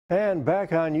And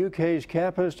back on UK's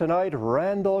campus tonight,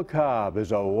 Randall Cobb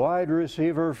is a wide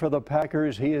receiver for the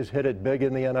Packers. He has hit it big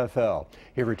in the NFL.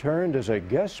 He returned as a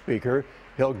guest speaker.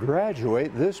 He'll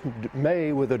graduate this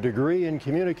May with a degree in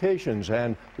communications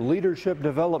and leadership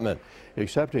development.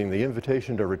 Accepting the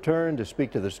invitation to return to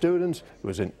speak to the students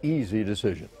was an easy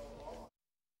decision.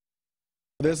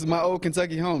 This is my old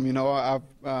Kentucky home. You know,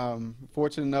 I'm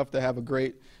fortunate enough to have a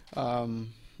great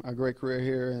career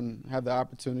here and have the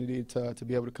opportunity to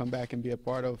be able to come back and be a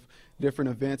part of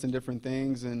different events and different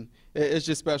things. And it's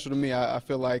just special to me. I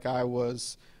feel like I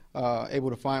was able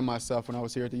to find myself when I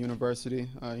was here at the university.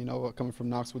 You know, coming from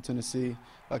Knoxville, Tennessee,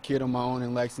 a kid on my own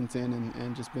in Lexington,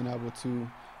 and just being able to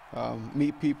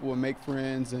meet people and make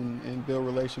friends and build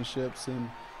relationships. And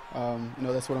you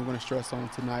know, that's what I'm going to stress on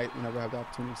tonight whenever I have the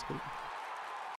opportunity to speak.